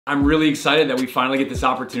I'm really excited that we finally get this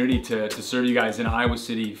opportunity to serve you guys in Iowa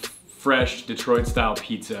City fresh Detroit-style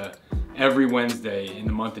pizza every Wednesday in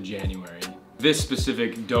the month of January. This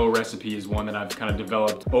specific dough recipe is one that I've kind of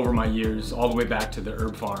developed over my years, all the way back to the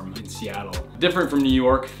herb farm in Seattle. Different from New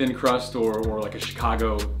York thin crust or like a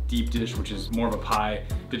Chicago deep dish, which is more of a pie.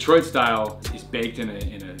 Detroit style is baked in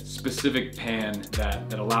a specific pan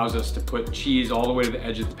that allows us to put cheese all the way to the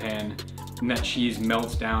edge of the pan, and that cheese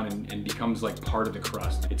melts down and becomes like part of the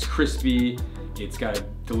crust. It's crispy, it's got a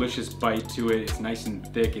delicious bite to it, it's nice and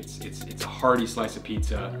thick, it's a hearty slice of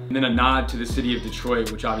pizza. And then a nod to the city of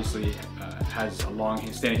Detroit, which obviously has a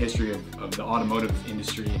long-standing history of the automotive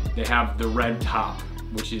industry. They have the red top,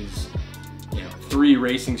 which is 3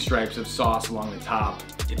 racing stripes of sauce along the top.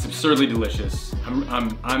 It's absurdly delicious.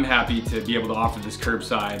 I'm happy to be able to offer this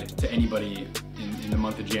curbside to anybody in the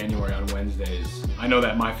month of January on Wednesdays. I know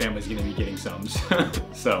that my family's gonna be getting some,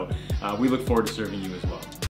 so we look forward to serving you as well.